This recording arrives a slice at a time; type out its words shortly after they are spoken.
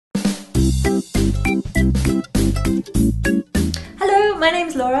My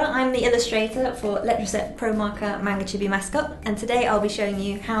name's Laura, I'm the illustrator for Letraset ProMarker Manga Chibi mascot, and today I'll be showing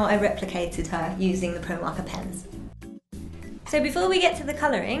you how I replicated her using the ProMarker pens. So before we get to the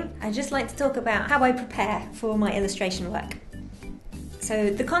colouring, I'd just like to talk about how I prepare for my illustration work. So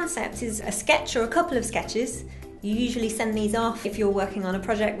the concept is a sketch or a couple of sketches. You usually send these off if you're working on a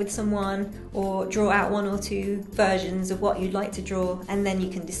project with someone, or draw out one or two versions of what you'd like to draw, and then you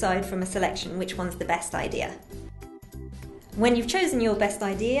can decide from a selection which one's the best idea. When you've chosen your best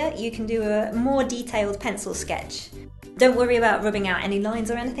idea, you can do a more detailed pencil sketch. Don't worry about rubbing out any lines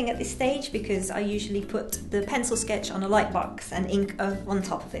or anything at this stage, because I usually put the pencil sketch on a light box and ink on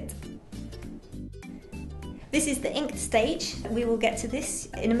top of it. This is the inked stage. We will get to this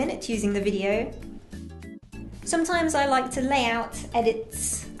in a minute using the video. Sometimes I like to lay out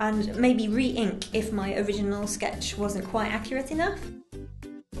edits and maybe re-ink if my original sketch wasn't quite accurate enough.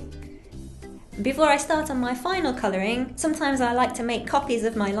 Before I start on my final colouring, sometimes I like to make copies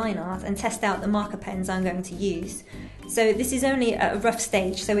of my line art and test out the marker pens I'm going to use. So this is only a rough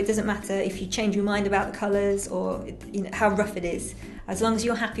stage, so it doesn't matter if you change your mind about the colours or how rough it is. As long as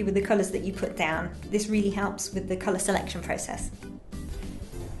you're happy with the colours that you put down, this really helps with the colour selection process.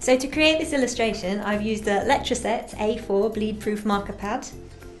 So to create this illustration, I've used a Letraset A4 bleed-proof marker pad.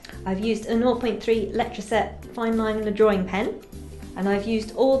 I've used a 0.3 Letraset fine liner drawing pen. And I've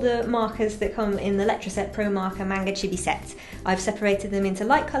used all the markers that come in the Letraset ProMarker Manga Chibi set. I've separated them into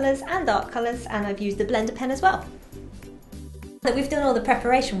light colours and dark colours, and I've used a blender pen as well. So we've done all the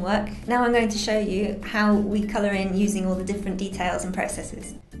preparation work. Now I'm going to show you how we colour in using all the different details and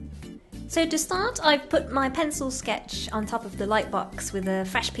processes. So to start, I've put my pencil sketch on top of the light box with a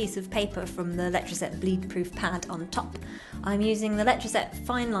fresh piece of paper from the Letraset bleed-proof pad on top. I'm using the Letraset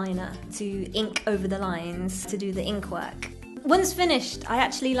fine liner to ink over the lines to do the ink work. Once finished, I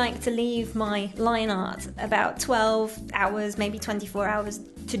actually like to leave my line art about 12 hours, maybe 24 hours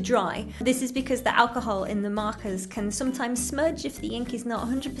to dry. This is because the alcohol in the markers can sometimes smudge if the ink is not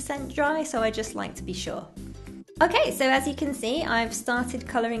 100% dry, so I just like to be sure. Okay, so as you can see, I've started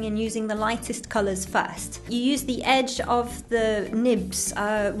colouring in using the lightest colours first. You use the edge of the nibs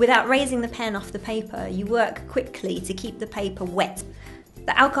without raising the pen off the paper. You work quickly to keep the paper wet.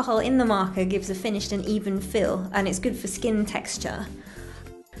 The alcohol in the marker gives a finished and even fill, and it's good for skin texture.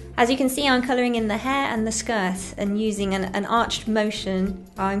 As you can see, I'm colouring in the hair and the skirt, and using an arched motion.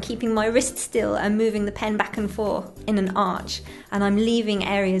 I'm keeping my wrist still and moving the pen back and forth in an arch, and I'm leaving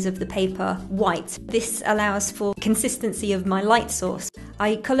areas of the paper white. This allows for consistency of my light source.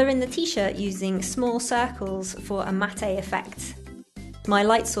 I colour in the t-shirt using small circles for a matte effect. My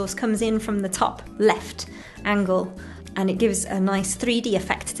light source comes in from the top left angle, and it gives a nice 3D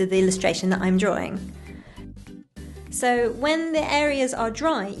effect to the illustration that I'm drawing. So when the areas are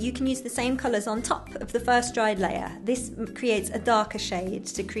dry, you can use the same colours on top of the first dried layer. This creates a darker shade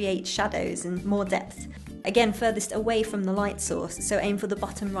to create shadows and more depth. Again, furthest away from the light source, so aim for the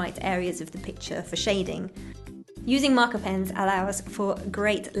bottom right areas of the picture for shading. Using marker pens allows for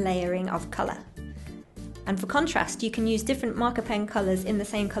great layering of colour. And for contrast, you can use different marker pen colours in the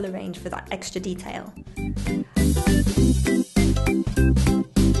same colour range for that extra detail.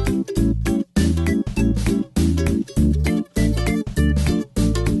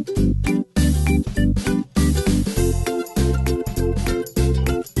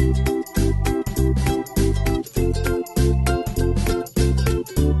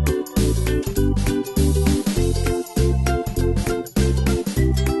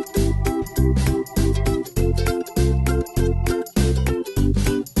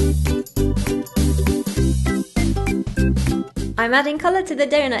 I'm adding colour to the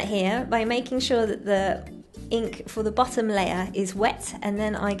donut here by making sure that the ink for the bottom layer is wet, and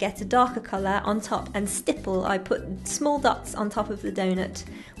then I get a darker colour on top and stipple. I put small dots on top of the donut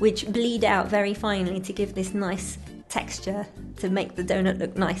which bleed out very finely to give this nice texture to make the donut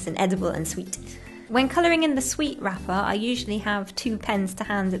look nice and edible and sweet. When colouring in the sweet wrapper, I usually have two pens to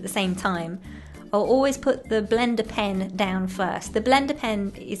hand at the same time. I'll always put the blender pen down first. The blender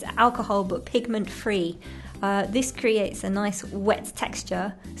pen is alcohol but pigment free. This creates a nice wet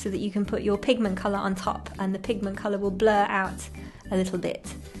texture so that you can put your pigment colour on top, and the pigment colour will blur out a little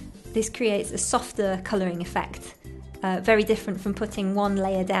bit. This creates a softer colouring effect, very different from putting one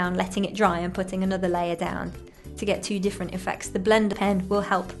layer down, letting it dry and putting another layer down to get two different effects. The blender pen will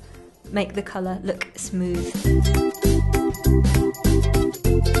help make the colour look smooth.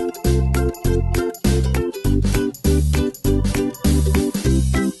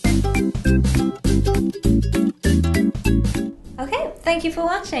 Thank you for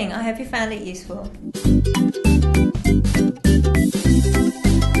watching. I hope you found it useful.